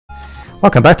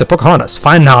Welcome back to Pocahontas.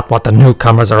 Find out what the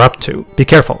newcomers are up to. Be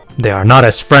careful, they are not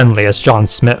as friendly as John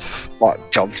Smith.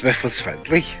 What, John Smith was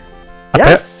friendly?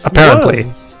 Yes, apparently. he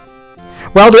was.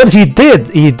 Well, he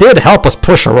did help us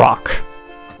push a rock.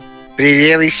 But he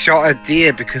nearly shot a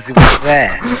deer because he was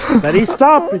there. But he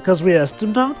stopped because we asked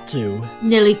him not to.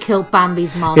 Nearly killed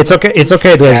Bambi's mom. It's okay,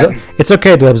 Dwebs. It's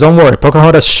okay, Dwebs. Don't worry.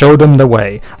 Pocahontas showed him the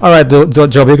way. Alright,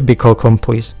 Joby, be Cocoon,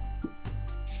 please.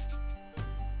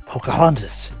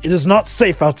 Pocahontas, it is not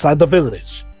safe outside the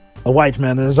village. The white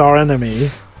man is our enemy.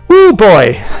 Ooh,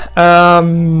 boy.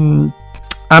 I'm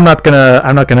not gonna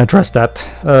address that.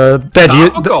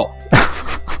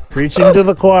 Preaching to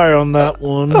the choir on that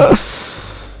one.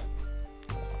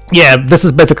 Yeah, this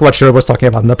is basically what Shiro was talking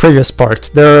about in the previous part.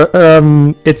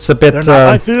 It's a bit. They're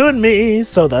not like you and me,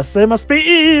 so thus they must be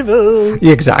evil.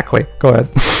 Exactly. Go ahead.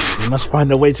 We must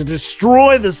find a way to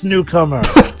destroy this newcomer.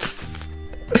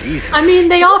 I mean,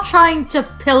 they are trying to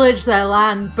pillage their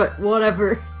land, but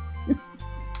whatever.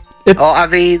 It's. Oh, I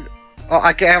mean,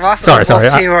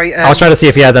 Sorry. I was trying to see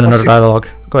if he had another dialogue.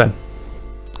 Go ahead.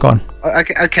 Go on.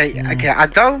 Okay. I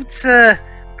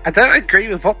don't agree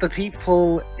with what the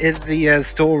people in the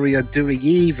story are doing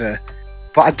either,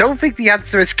 but I don't think the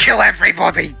answer is kill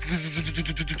everybody.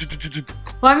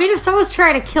 Well, I mean, if someone's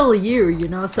trying to kill you, you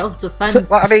know, self-defense.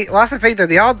 Well, I mean, that's the thing that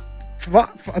they are.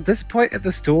 At this point in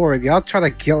the story, they are trying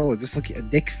to kill and just look at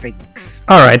Nick things.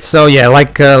 All right, so yeah,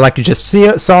 like you just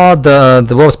saw, the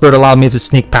wolf spirit allowed me to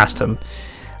sneak past him.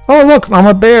 Oh look, I'm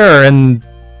a bear, and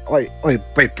Wait,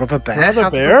 Brother Bear? Brother How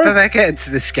did Bear? Brother Bear get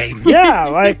into this game? Yeah,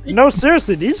 like, no,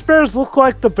 seriously, these bears look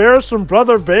like the bears from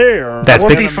Brother Bear. That's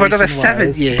Won't be for another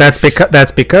 7 years. that's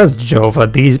because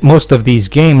Jova, most of these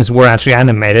games were actually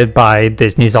animated by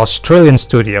Disney's Australian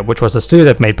studio, which was the studio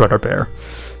that made Brother Bear.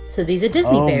 So these are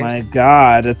Disney bears. Oh my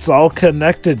god, it's all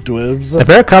connected, Dwibs. The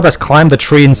bear cub has climbed the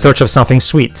tree in search of something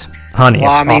sweet. Honey,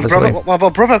 Well, I mean, obviously. Brother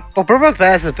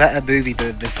Bear's a better movie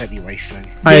than this anyway, so...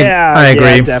 I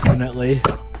agree. Yeah, definitely.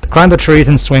 Climb the trees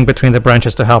and swing between the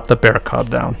branches to help the bear cub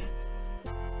down.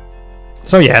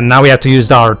 So yeah, now we have to use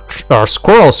our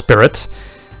squirrel spirit.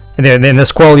 And then the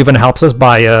squirrel even helps us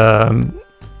by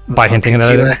hinting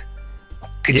at it.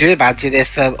 Could you imagine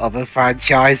if other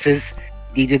franchises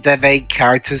needed their main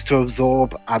characters to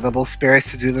absorb animal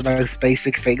spirits to do the most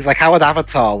basic things? Like, how would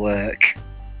Avatar work?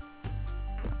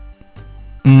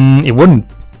 It wouldn't.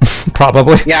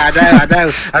 Probably. Yeah, I know.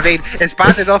 I mean, it's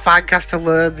bad enough Hank has to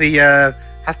learn the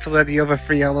other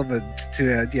 3 elements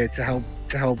to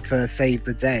help save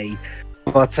the day,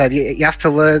 but he has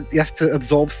to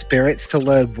absorb spirits to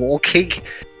learn walking.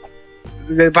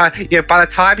 By the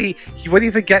time he wouldn't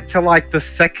even get to like the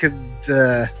second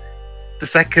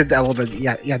element he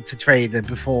had to train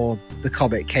before the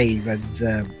comet came and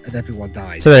everyone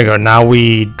died. So there you go. Now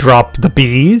we drop the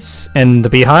bees in the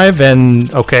beehive,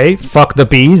 and okay, fuck the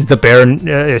bees. The bear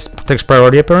takes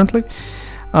priority apparently.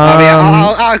 I mean,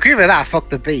 I'll agree with that. Fuck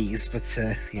the bees, but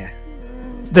yeah.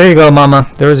 There you go, Mama.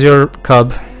 There's your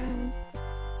cub.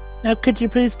 Now, could you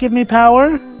please give me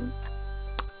power?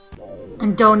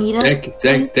 And don't eat us.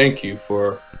 Thank you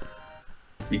for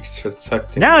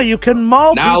protecting. Now you can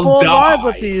maul Now people alive die.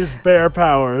 with these bear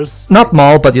powers. Not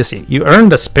maul, but you see, you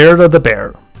earned the spirit of the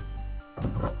bear.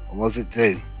 What does it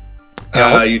do?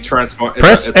 You transform.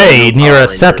 Press it's A like near Power a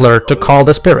settler Rangers. to call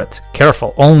the spirit.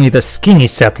 Careful, only the skinny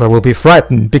settler will be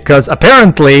frightened because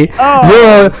apparently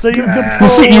Oh, so you can pull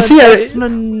you see,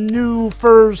 X-Men New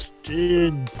First.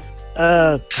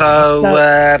 What's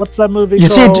that movie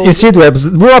called? you see, Dwebs,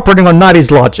 we're operating on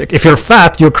 90s logic. If you're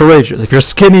fat, you're courageous. If you're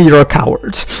skinny, you're a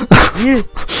coward. you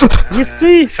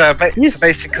see? So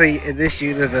basically, in this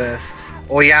universe,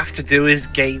 all you have to do is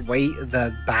gain weight, and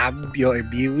then bam, you're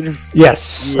immune.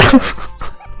 Yes.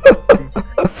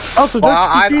 Also,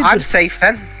 I'm safe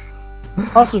then.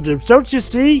 Also, don't you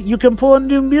see? You can pull in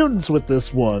New Mutants with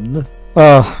this one.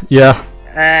 Yeah.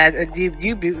 And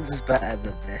New Mutants is better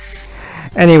than this.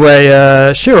 Anyway,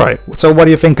 Shiroi, so what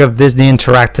do you think of Disney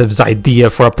Interactive's idea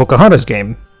for a Pocahontas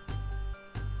game?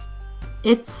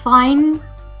 It's fine,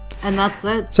 and that's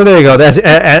it. So there you go. As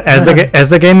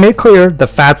the game made clear, the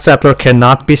fat settler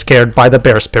cannot be scared by the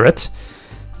bear spirit.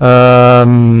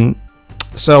 So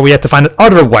we have to find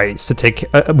other ways to take.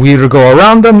 We either go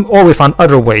around them, or we find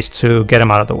other ways to get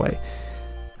him out of the way.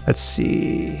 Let's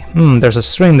see. There's a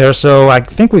string there, so I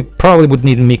think we probably would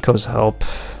need Miko's help.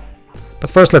 But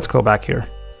first, let's go back here.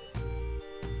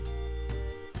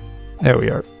 There we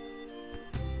are.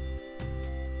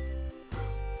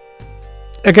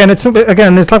 Again, it's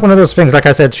like one of those things. Like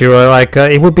I said, Shiro, like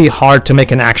it would be hard to make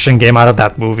an action game out of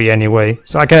that movie anyway.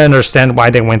 So I can understand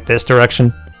why they went this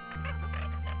direction.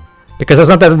 because there's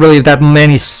not that really that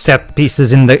many set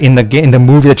pieces in the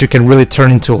movie that you can really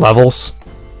turn into levels.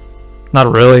 Not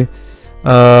really.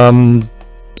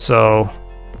 So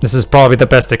this is probably the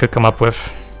best they could come up with.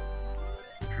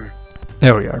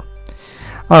 There we are.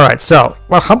 All right. So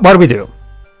what do we do?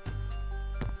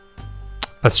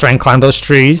 Let's try and climb those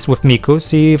trees with Miku.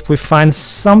 See if we find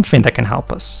something that can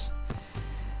help us.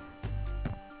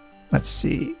 Let's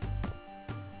see.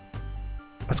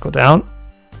 Let's go down.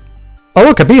 Oh,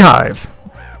 look, a beehive.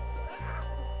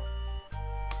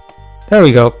 There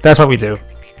we go. That's what we do.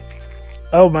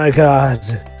 Oh my god.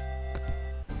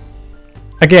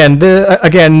 Again,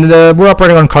 we're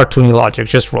operating on cartoony logic.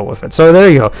 Just roll with it. So there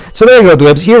you go. So there you go,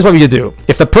 Dwebs. Here's what you do.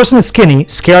 If the person is skinny,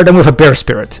 scare them with a bear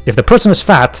spirit. If the person is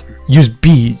fat, use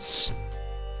bees.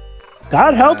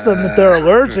 God help them if they're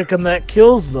allergic and that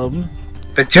kills them.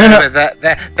 But Jova,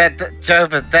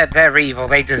 they're evil.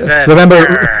 They deserve. Remember,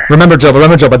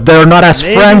 Jova. They're not as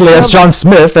friendly as John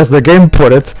Smith, as the game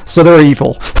put it. So they're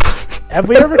evil. Have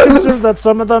we ever considered that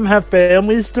some of them have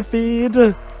families to feed?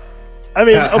 I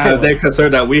mean, okay. Have they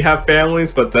considered that we have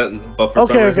families, but for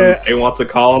some reason they want to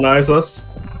colonize us?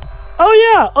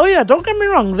 Oh yeah. Don't get me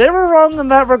wrong. They were wrong in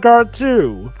that regard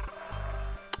too.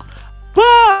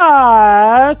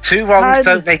 But two wrongs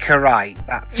don't make a right.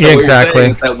 So exactly. What you're saying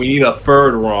is that we need a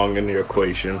third wrong in the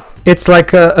equation. It's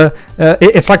like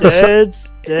it's like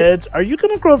Dead. Are you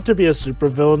gonna grow up to be a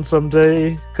supervillain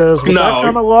someday? Because with No. that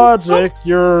kind of logic,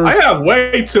 you're. I have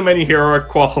way too many heroic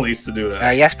qualities to do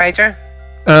that. Yes, Pedro.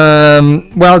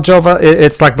 Well, Jova,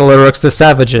 it's like the lyrics to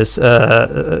Savages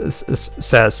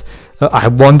says. I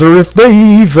wonder if they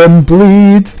even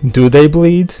bleed. Do they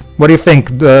bleed? What do you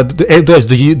think? Do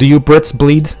you Brits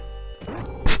bleed?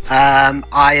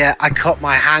 I cut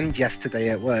my hand yesterday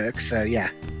at work, so yeah.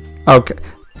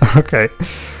 Okay.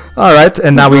 All right,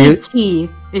 and now we tea,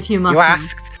 if you must. You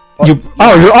asked.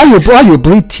 You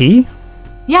bleed tea?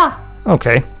 Yeah.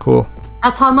 Okay, cool.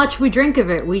 That's how much we drink of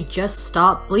it. We just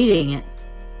stop bleeding it.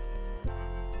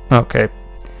 Okay.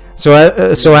 So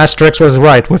Asterix was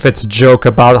right with its joke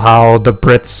about how the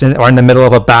Brits are in the middle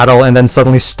of a battle and then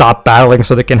suddenly stop battling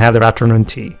so they can have their afternoon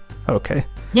tea. Okay.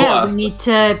 Yeah, we need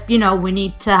to, we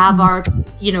need to have our,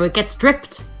 it gets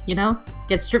dripped,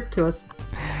 gets dripped to us.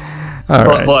 All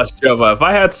right. Plus, Jova, if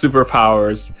I had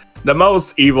superpowers, the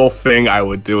most evil thing I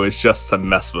would do is just to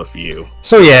mess with you.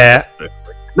 So yeah.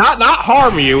 Not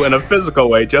harm you in a physical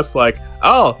way, just like,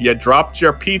 oh, you dropped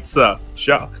your pizza.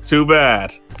 Too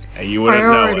bad. And you wouldn't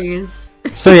know it.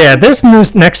 So yeah, this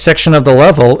next section of the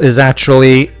level is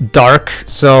actually dark.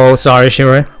 So sorry,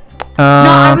 Shiroi. No,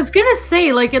 I was gonna say,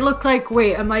 it looked like,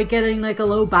 wait, am I getting a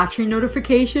low battery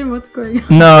notification? What's going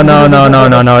on?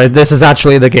 No. This is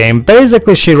actually the game.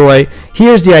 Basically, Shiroi,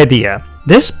 here's the idea.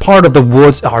 This part of the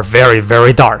woods are very,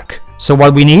 very dark. So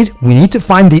what we need to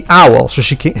find the owl so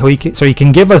he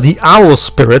can give us the owl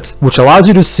spirit, which allows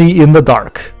you to see in the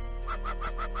dark.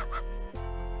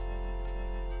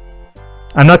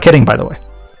 I'm not kidding, by the way.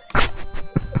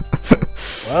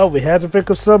 Well, we had to think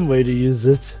of some way to use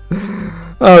it.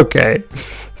 Okay,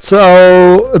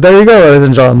 so there you go, ladies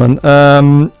and gentlemen.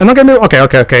 I'm not gonna. Okay.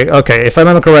 If I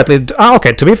remember correctly,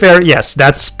 okay. To be fair, yes,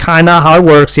 that's kind of how it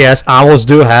works. Yes, owls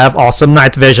do have awesome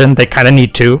night vision. They kind of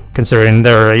need to, considering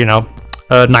they're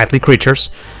nightly creatures.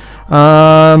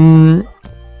 So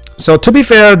to be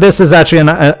fair, this is actually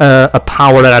a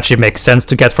power that actually makes sense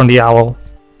to get from the owl.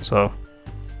 So.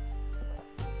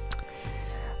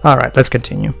 Alright, let's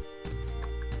continue.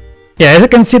 Yeah, as you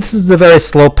can see, this is a very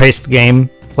slow-paced game.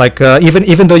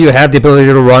 Even though you have the ability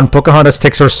to run, Pocahontas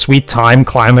takes her sweet time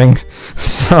climbing.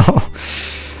 So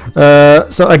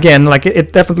again,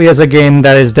 it definitely is a game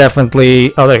that is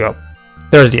definitely... Oh, there you go.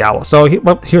 There's the owl. So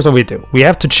here's what we do. We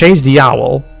have to chase the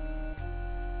owl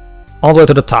all the way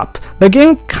to the top. The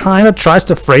game kind of tries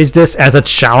to phrase this as a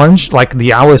challenge, like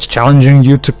the owl is challenging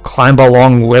you to climb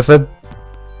along with it.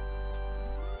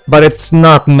 But it's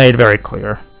not made very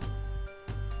clear.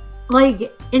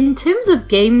 In terms of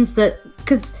games that...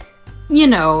 Because,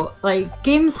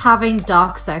 games having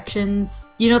dark sections,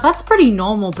 that's pretty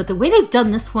normal, but the way they've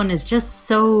done this one is just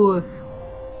so...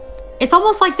 It's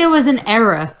almost like there was an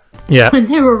error when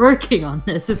they were working on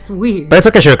this. It's weird. But it's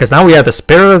okay, sure, because now we have the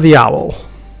Spirit of the Owl.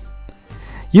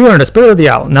 You are the Spirit of the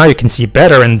Owl. Now you can see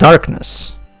better in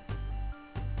darkness.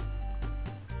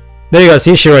 There you go,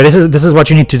 see, Shiroi, this is what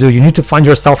you need to do. You need to find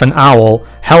yourself an owl,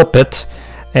 help it,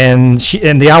 and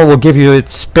the owl will give you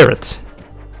its spirit.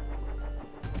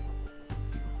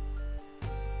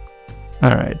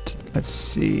 Alright, let's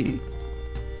see.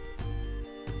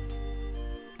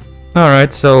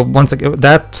 Alright, so once again,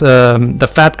 the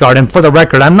Fat Guard, and for the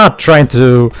record, I'm not trying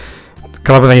to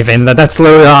come up with anything. That's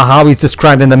literally how he's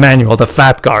described in the manual, the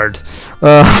fat guard.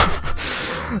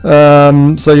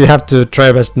 So you have to try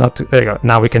your best not to. There you go.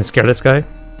 Now we can scare this guy.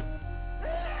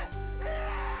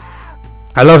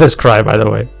 I love his cry, by the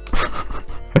way.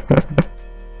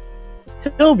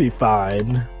 He'll be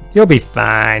fine. You'll be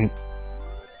fine.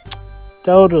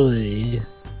 Totally.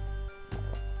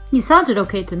 He sounded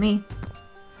okay to me.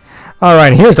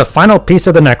 Alright, here's the final piece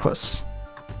of the necklace.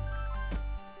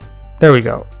 There we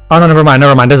go. Oh no, never mind.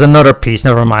 There's another piece.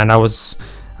 Never mind. I was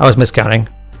miscounting.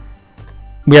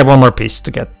 We have one more piece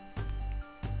to get.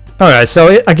 Alright,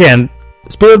 so again,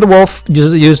 Spirit of the Wolf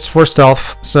used for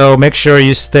stealth, so make sure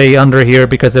you stay under here,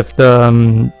 because if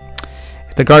the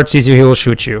guard sees you, he will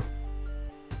shoot you.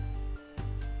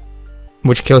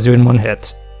 Which kills you in one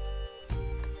hit.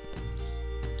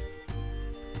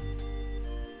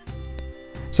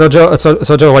 So Joe,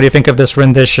 what do you think of this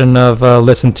rendition of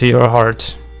 "Listen to Your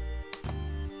Heart"?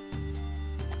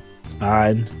 It's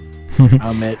fine.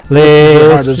 I'll admit, "Listen to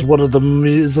Your Heart" is one of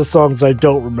the songs I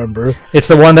don't remember. It's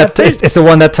the one that it's the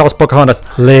one that tells Pocahontas,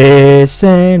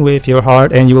 "Listen with your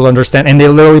heart, and you will understand." And they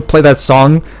literally play that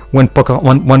song when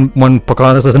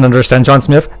Pocahontas doesn't understand John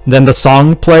Smith. Then the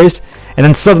song plays, and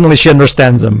then suddenly she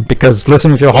understands him, because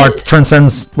 "Listen with your heart"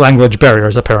 transcends language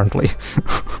barriers, apparently.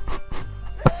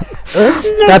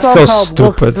 That's so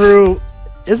stupid.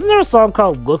 Isn't there a song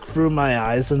called "Look Through My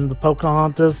Eyes" in the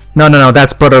Pocahontas? No,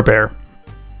 that's Brother Bear.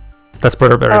 That's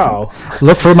Brother Bear. Oh.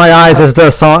 "Look Through My Eyes" is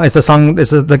the song. Is the song.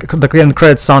 This is the end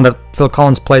credits song that Phil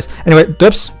Collins plays. Anyway,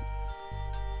 Dips.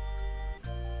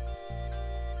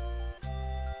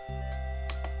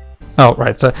 Oh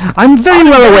right, so I'm very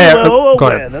well aware. Go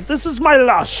ahead. That this is my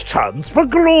last chance for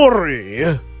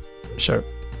glory. Sure.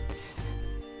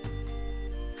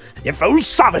 If those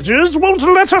savages won't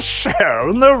let us share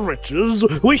in their riches,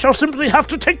 we shall simply have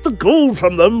to take the gold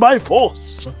from them by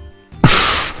force.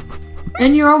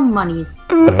 And your own monies.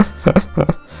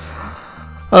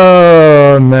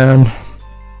 Oh man.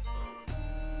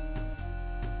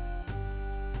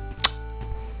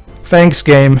 Thanks,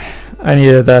 game. I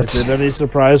needed that. Is it any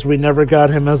surprise we never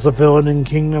got him as a villain in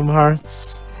Kingdom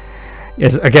Hearts?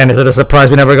 Is it a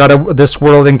surprise we never got this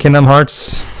world in Kingdom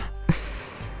Hearts?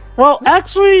 Well,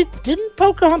 actually, didn't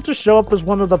Pocahontas show up as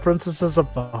one of the princesses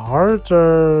of the heart,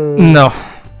 or...? No.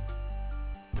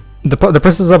 The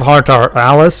princesses of heart are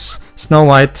Alice, Snow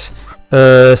White,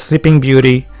 Sleeping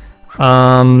Beauty,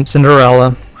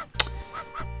 Cinderella.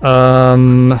 What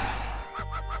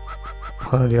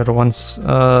are the other ones?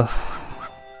 I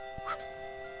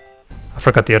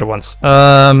forgot the other ones.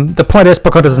 The point is,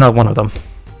 Pocahontas is not one of them.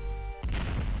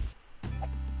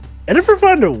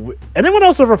 Anyone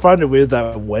else ever find it weird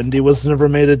that Wendy was never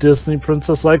made a Disney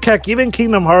princess? Like, heck, even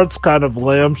Kingdom Hearts kind of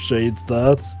lampshades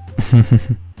that.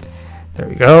 There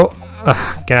we go.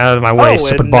 Get out of my way,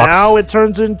 stupid box. Now it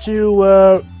turns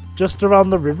into just around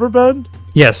the river bend?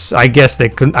 Yes, I guess they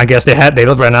couldn't. I guess they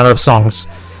ran out of songs.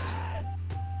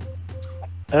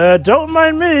 Don't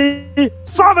mind me.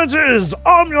 Savages,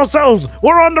 arm yourselves.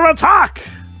 We're under attack.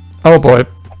 Oh boy.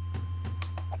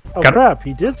 Oh crap,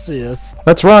 he did see us.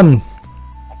 Let's run.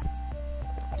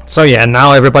 So yeah,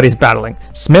 now everybody's battling.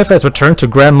 Smith has returned to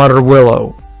Grandmother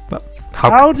Willow.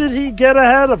 How did he get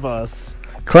ahead of us?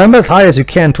 Climb as high as you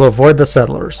can to avoid the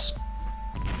settlers.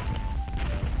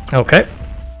 Okay.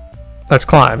 Let's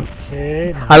climb.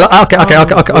 Okay.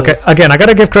 Okay. Again, I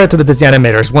gotta give credit to the Disney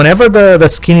animators. Whenever the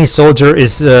skinny soldier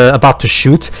is about to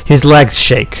shoot, his legs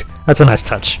shake. That's a nice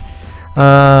touch.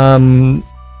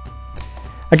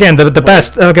 Again, the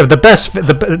best. Okay, the best.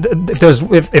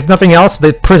 If nothing else,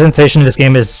 the presentation of this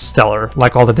game is stellar,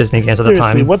 like all the Disney games at the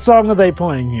time. What song are they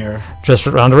playing here? Just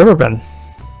around the river bend.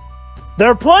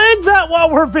 They're playing that while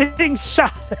we're being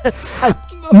shot at.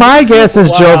 My guess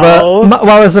is Jova.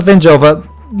 Well, as a thing, Jova,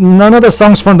 none of the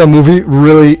songs from the movie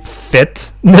really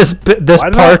fit this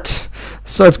part,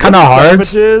 so it's kind of hard.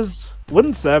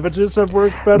 Wouldn't Savages have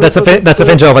worked better? That's the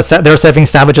thing, Jova. They're saving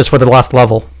Savages for the last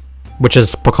level, which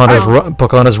is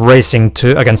Pocahontas racing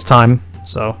against time.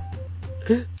 So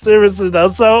seriously though,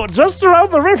 so just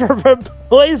around the river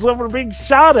plays when we're being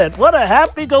shot at. What a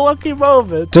happy-go-lucky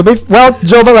moment. Well,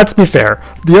 Jova, let's be fair.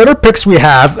 The other picks we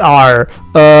have are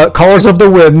Colors of the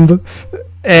Wind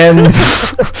and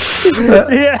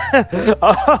yeah.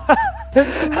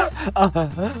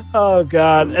 Oh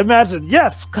god, imagine,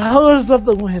 yes, Colors of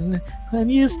the Wind, when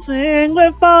you sing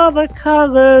with all the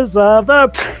colors of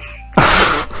the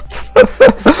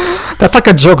That's like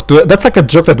a joke. That's like a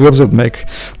joke that Dwebs would make.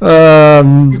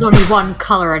 There's only one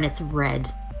color and it's red.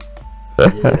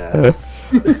 Yes.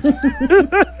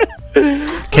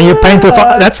 Can you paint with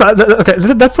all... That's okay.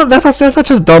 That's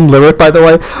such a dumb lyric, by the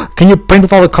way. Can you paint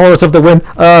with all the colors of the wind?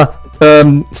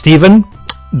 Steven,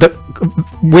 the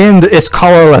wind is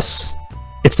colorless.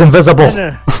 It's invisible.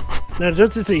 No,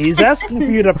 just to see, he's asking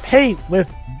for you to paint with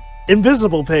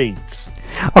invisible paint.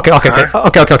 Okay.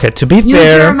 To be fair,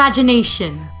 use your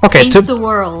imagination. Okay, paint the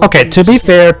world. Okay, to be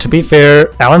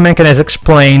fair, Alan Menken has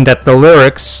explained that the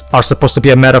lyrics are supposed to be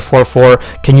a metaphor for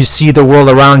can you see the world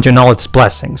around you and all its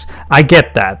blessings. I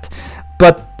get that,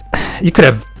 but you could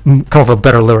have come up with a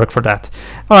better lyric for that.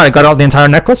 All right, got out the entire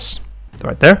necklace.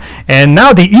 Right there. And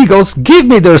now the eagles give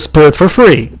me their spirit for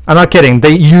free. I'm not kidding.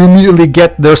 You immediately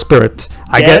get their spirit.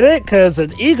 I get it, because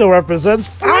an eagle represents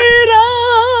freedom!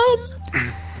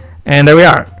 And there we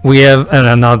are. We have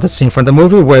now the scene from the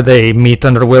movie where they meet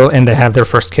under Will and they have their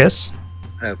first kiss.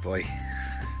 Oh boy.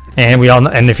 And we all know,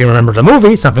 and if you remember the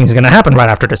movie, something's going to happen right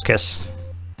after this kiss.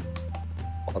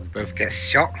 Well, they both get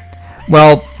shot.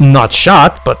 Well, not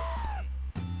shot, but...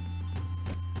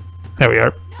 There we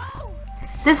are.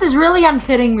 This is really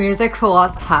unfitting music for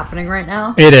what's happening right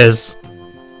now. It is.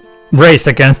 Race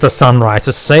against the sunrise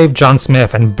to save John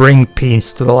Smith and bring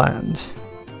peace to the land.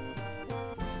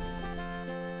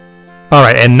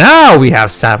 Alright, and now we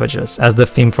have savages as the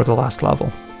theme for the last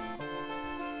level.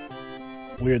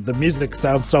 Weird, the music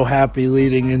sounds so happy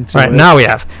leading into it. Right, now we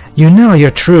have, you know your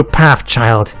true path,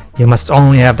 child. You must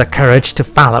only have the courage to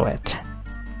follow it.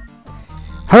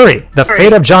 Hurry! The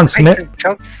fate of John Smith...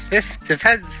 John Smith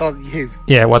depends on you.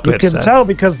 Yeah, what you can tell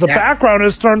because the background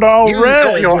is turned all red. Use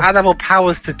all your animal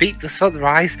powers to beat the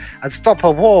sunrise and stop a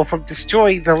war from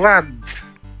destroying the land.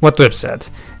 What Whip said.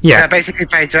 Yeah. Basically,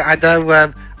 Pedro, I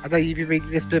know you've been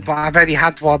reading this bit, but I've only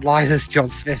had one line as John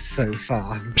Smith so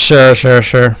far. Sure.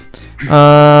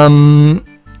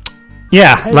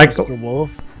 Yeah, hey, like... Mr.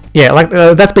 Wolf. Yeah, like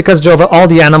that's because Joe, all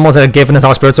the animals that are given as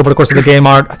our spirits over the course of the game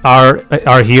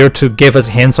are here to give us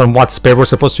hints on what spirit we're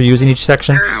supposed to use in each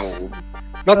section. Ow.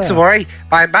 Not to worry,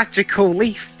 my magical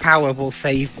leaf power will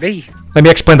save me. Let me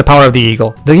explain the power of the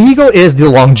eagle. The eagle is the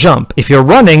long jump. If you're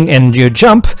running and you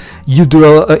jump, you do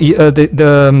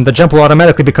the jump will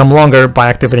automatically become longer by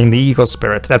activating the eagle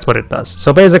spirit. That's what it does.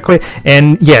 So basically,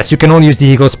 and yes, you can only use the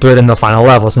eagle spirit in the final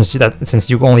level since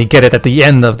you only get it at the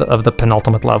end of the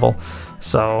penultimate level.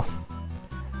 So,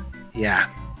 yeah.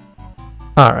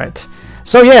 All right.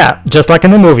 So yeah, just like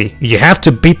in the movie, you have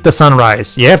to beat the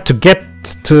sunrise. You have to get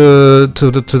to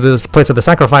this place of the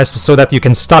sacrifice so that you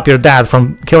can stop your dad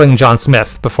from killing John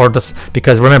Smith before this.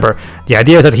 Because remember, the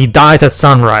idea is that he dies at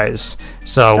sunrise.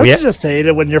 So we just hate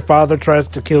it when your father tries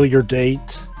to kill your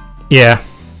date. Yeah.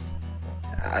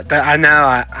 I know.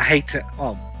 I hate it.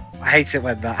 Oh, I hate it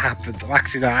when that happens. Well,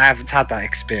 actually, no, I haven't had that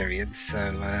experience. So.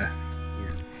 Yeah.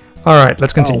 All right,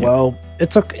 let's continue. Oh, well,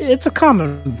 it's a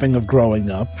common thing of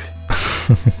growing up.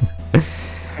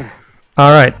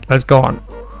 All right, let's go on.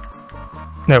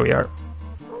 There we are.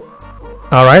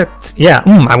 All right, yeah.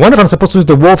 I wonder if I'm supposed to use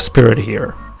the wolf spirit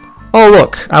here. Oh,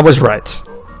 look, I was right.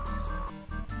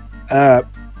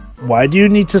 Why do you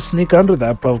need to sneak under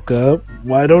that, Poca?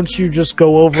 Why don't you just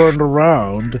go over and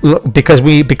around? Look, because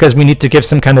we need to give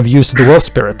some kind of use to the wolf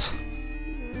spirit.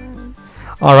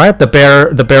 All right, the bear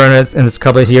in its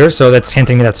cover is here, so that's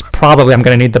hinting me that's probably I'm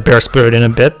gonna need the bear spirit in a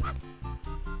bit.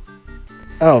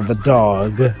 Oh, the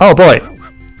dog. Oh boy,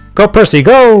 go Percy,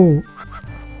 go!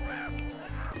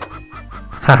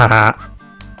 Ha ha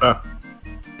ha.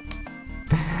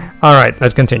 All right,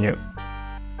 let's continue.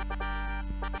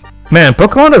 Man,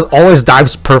 Pocahontas always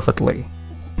dives perfectly.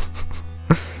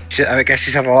 I guess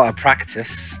she's had a lot of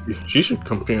practice. She should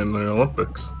compete in the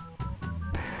Olympics.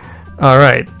 All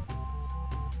right.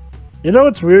 You know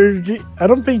what's weird? I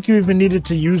don't think you even needed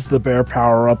to use the bear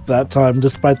power up that time,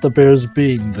 despite the bears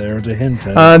being there to hint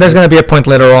at. There's going to be a point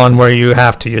later on where you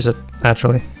have to use it,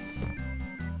 actually.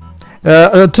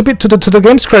 To the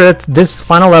game's credit, this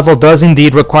final level does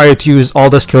indeed require you to use all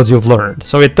the skills you've learned,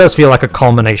 so it does feel like a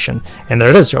culmination. And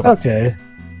there it is, Joe. Okay.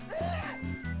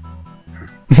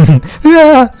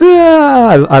 yeah,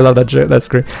 I love that joke. That's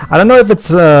great. I don't know if it's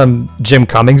Jim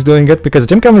Cummings doing it, because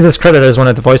Jim Cummings is credited as one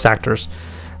of the voice actors.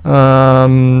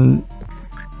 Oh,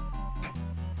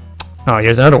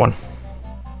 here's another one.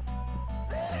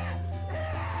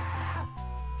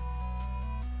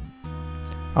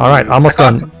 All right, almost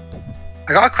done.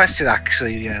 I got a question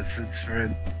actually. Yeah, since we're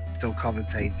still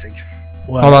commentating.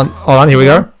 Well, hold on. Here we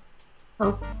go.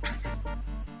 Oh.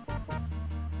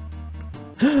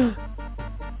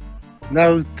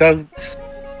 No, don't.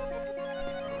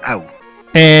 Oh.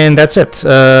 And that's it.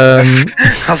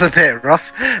 That was a bit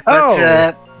rough.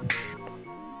 But,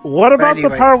 what about the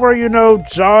part where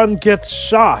John gets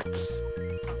shot?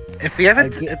 If we ever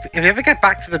get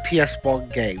back to the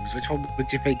PS1 games, which one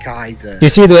would you think either? You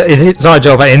see, sorry,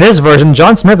 Joe, but in this version,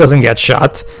 John Smith doesn't get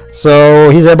shot, so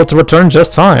he's able to return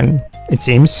just fine, it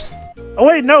seems. Oh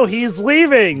wait, no, he's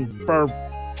leaving for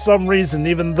some reason,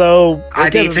 even though I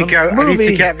need to go. I need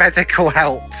to get medical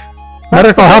help.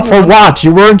 Medical help for what?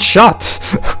 You weren't shot.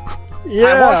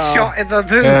 Yeah. I was shot in the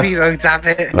movie, though. Damn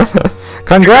it!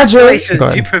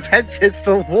 Congratulations! You prevented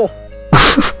the war.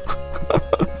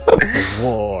 The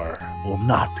war will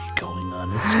not be going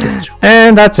on as scheduled.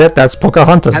 And that's it. That's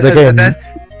Pocahontas, the game.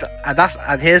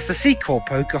 And here's the sequel,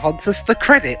 Pocahontas: The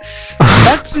Credits.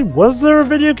 Actually, was there a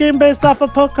video game based off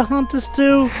of Pocahontas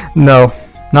too? No,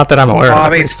 not that I'm aware of.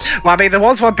 I mean, there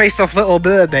was one based off Little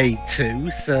Mermaid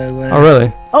too. So. Oh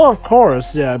really? Oh, of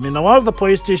course. Yeah. I mean, a lot of the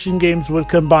PlayStation games would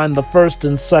combine the first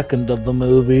and second of the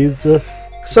movies.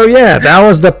 So yeah, that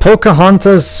was the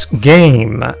Pocahontas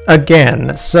game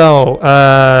again. So,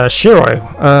 Shiroi,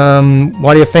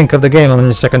 what do you think of the game on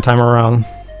the second time around?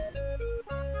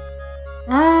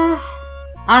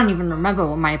 I don't even remember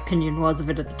what my opinion was of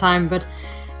it at the time, but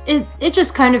it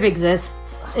just kind of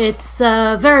exists. It's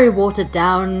very watered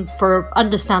down for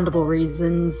understandable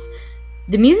reasons.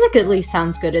 The music at least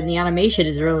sounds good, and the animation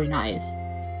is really nice.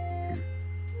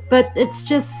 But it's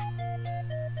just...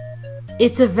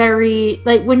 It's a very...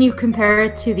 Like, when you compare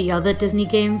it to the other Disney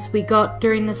games we got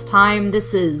during this time,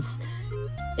 this is...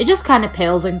 It just kind of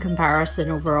pales in comparison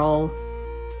overall.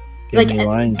 Give me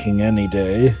Lion King any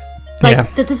day. Like, Yeah.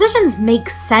 the decisions make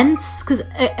sense, because,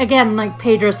 again, like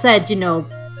Pedro said, you know,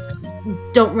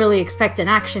 don't really expect an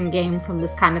action game from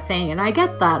this kind of thing, and I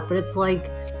get that, but it's like...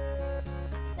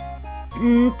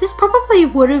 this probably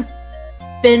would have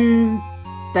been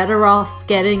better off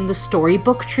getting the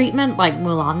storybook treatment like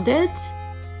Mulan did.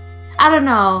 I don't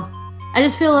know. I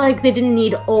just feel like they didn't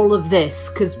need all of this,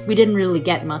 because we didn't really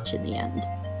get much in the end.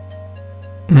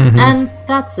 Mm-hmm. And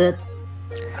that's it.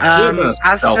 As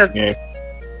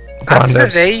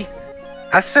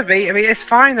for me, I mean, it's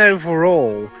fine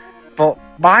overall, but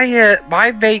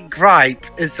my main gripe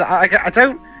is that I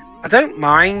don't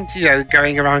mind, you know,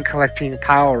 going around collecting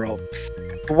power-ups,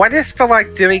 but when it's for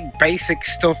like doing basic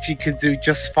stuff you can do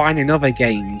just fine in other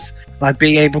games, like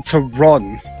being able to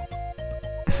run,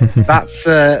 that's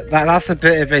a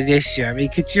bit of an issue. I mean,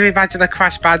 could you imagine a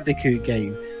Crash Bandicoot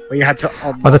game where you had to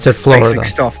unlock that's at Florida. basic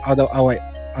stuff? Oh wait,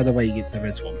 there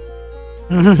is one.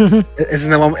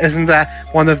 Isn't there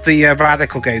one of the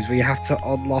Radical games where you have to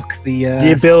unlock the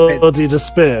ability to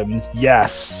spin?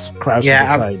 Yes, Crash of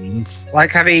the Titans.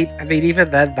 Like, I mean, even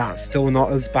then, that's still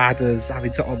not as bad as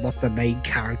having to unlock the main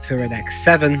character in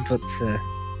X7. But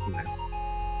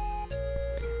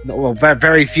you know, well,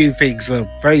 very few things are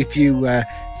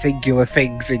singular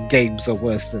things in games are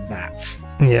worse than that.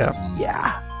 Yeah.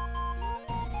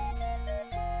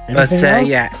 But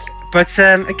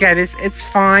again, it's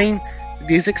fine. The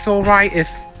music's alright,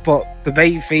 but the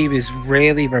main theme is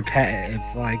really repetitive.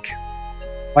 Like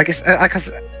it's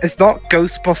not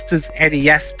Ghostbusters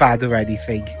NES bad or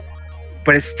anything,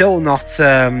 but it's still not.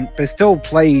 But it still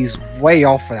plays way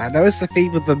often. I know it's the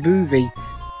theme of the movie,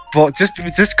 but just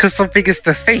because something is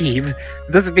the theme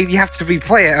doesn't mean you have to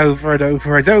replay it over and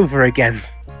over and over again.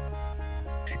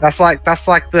 That's like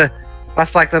the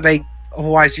main.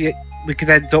 Otherwise, we could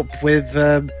end up with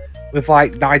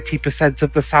like 90%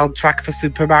 of the soundtrack for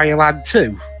Super Mario Land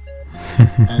 2.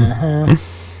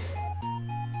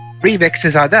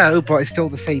 Remixes, I know, but it's still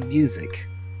the same music.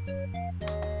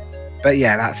 But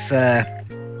yeah, that's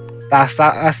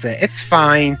it. It's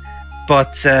fine,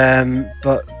 but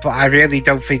I really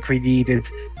don't think we needed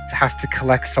to have to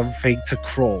collect something to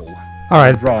crawl, All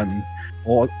right, run.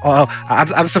 Or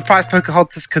I'm surprised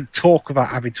Pocahontas could talk about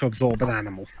having to absorb an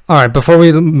animal. All right. Before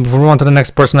we move on to the next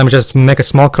person, let me just make a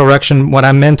small correction. What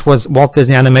I meant was Walt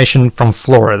Disney Animation from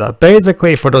Florida.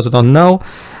 Basically, for those who don't know,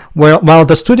 while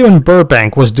the studio in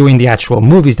Burbank was doing the actual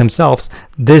movies themselves,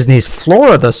 Disney's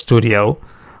Florida studio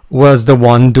was the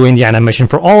one doing the animation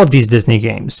for all of these Disney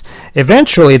games.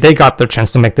 Eventually, they got their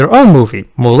chance to make their own movie,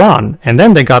 Mulan, and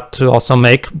then they got to also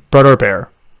make Brother Bear.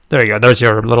 There you go. There's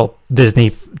your little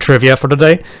Disney trivia for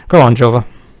today. Go on, Jova.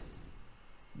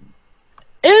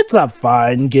 It's a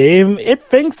fine game. It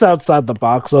thinks outside the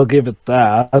box, I'll give it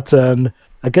that. And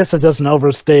I guess it doesn't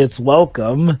overstay its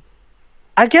welcome.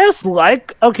 I guess,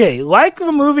 like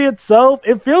the movie itself,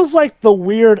 it feels like the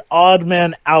weird odd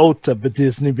man out of the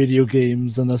Disney video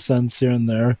games in a sense here and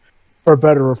there. For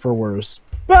better or for worse.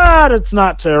 But it's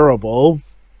not terrible.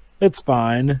 It's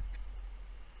fine.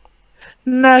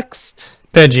 Next.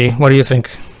 Deji, what do you think?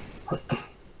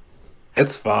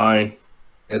 It's fine.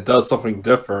 It does something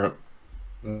different.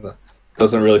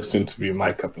 Doesn't really seem to be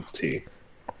my cup of tea.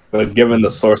 But given the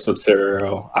source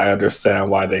material, I understand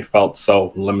why they felt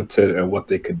so limited in what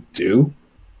they could do.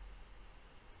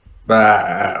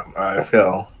 But I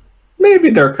feel maybe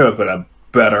there could have been a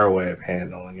better way of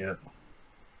handling it.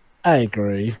 I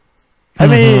agree. I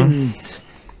mean,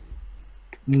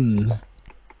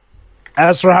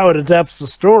 as for how it adapts the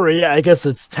story, I guess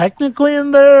it's technically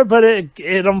in there, but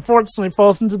it unfortunately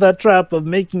falls into that trap of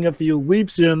making a few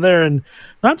leaps here and there, and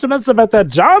not to mention about that,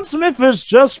 John Smith is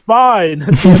just fine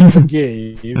at the end of the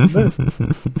game.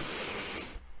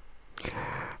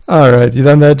 All right, you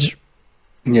done that?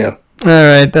 Yeah. All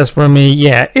right, that's for me.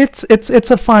 Yeah, it's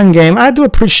a fun game. I do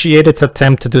appreciate its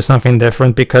attempt to do something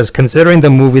different because considering the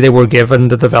movie they were given,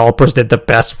 the developers did the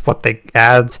best with what they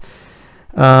had.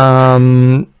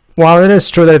 While it is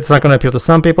true that it's not going to appeal to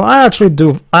some people, I actually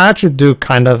do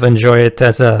kind of enjoy it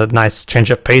as a nice change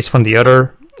of pace from the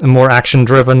other more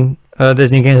action-driven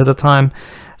Disney games at the time.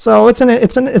 So it's an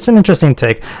interesting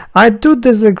take. I do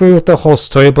disagree with the whole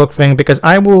storybook thing because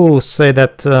I will say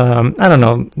that I don't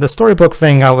know, the storybook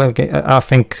thing. I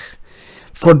think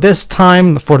for this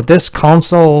time, for this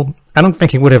console, I don't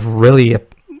think it would have really.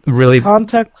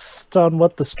 Context on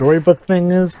what the storybook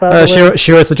thing is, by the way?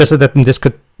 Shira suggested that this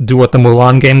could do what the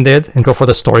Mulan game did and go for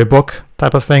the storybook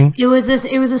type of thing. It was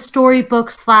a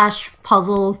storybook /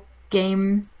 puzzle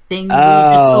game thing. You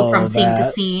just go from scene to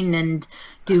scene and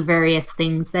do various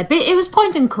things. It was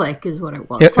point and click, is what it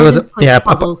was. It was a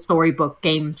puzzle storybook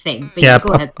game thing. But yeah,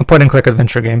 go ahead. A point and click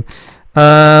adventure game.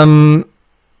 I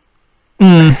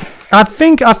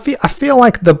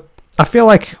feel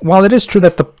like while it is true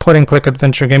that the point-and-click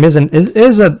adventure game is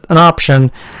an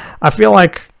option, I feel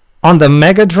like on the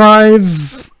Mega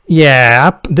Drive,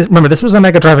 remember this was a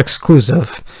Mega Drive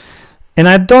exclusive, and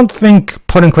I don't think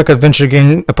point-and-click adventure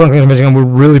game would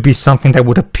really be something that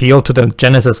would appeal to the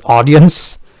Genesis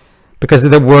audience because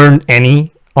there weren't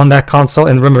any on that console.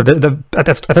 And remember, at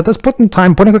this point in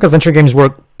time, point-and-click adventure games were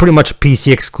pretty much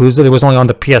PC exclusive. It was only on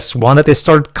the PS1 that they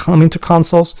started coming to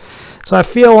consoles. So I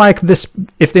feel like this,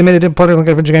 if they made it a point-and-click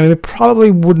adventure game, it probably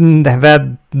wouldn't have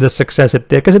had the success it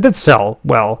did because it did sell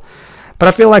well. But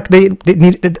I feel like they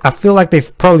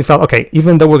probably felt, okay,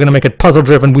 even though we're gonna make it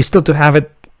puzzle-driven, we still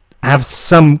have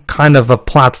some kind of a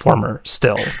platformer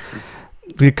still.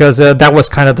 Because that was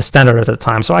kind of the standard at the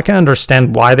time. So I can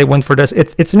understand why they went for this.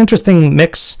 It's an interesting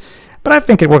mix, but I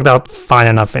think it worked out fine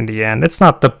enough in the end. It's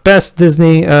not the best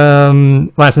Disney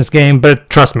licensed game, but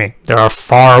trust me, there are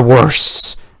far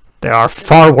worse. They are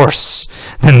far worse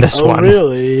than this one. Oh,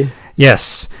 really?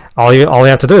 Yes. All you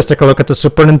have to do is take a look at the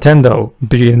Super Nintendo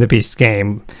Beauty and the Beast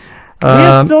game. We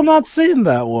have still not seen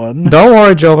that one. Don't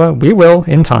worry, Jova. We will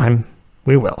in time.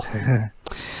 We will.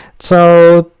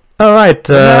 So... all right.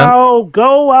 Now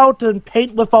go out and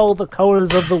paint with all the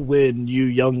colors of the wind, you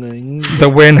youngling. The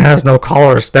wind has no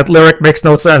colors. That lyric makes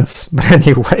no sense. But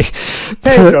anyway.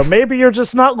 Pedro, maybe you're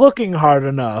just not looking hard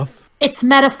enough. It's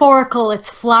metaphorical. It's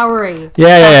flowery.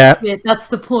 Yeah. That's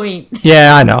the point.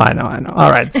 Yeah, I know.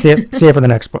 All right. See you for the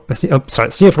next book. See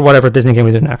you for whatever Disney game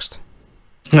we do next.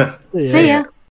 See ya.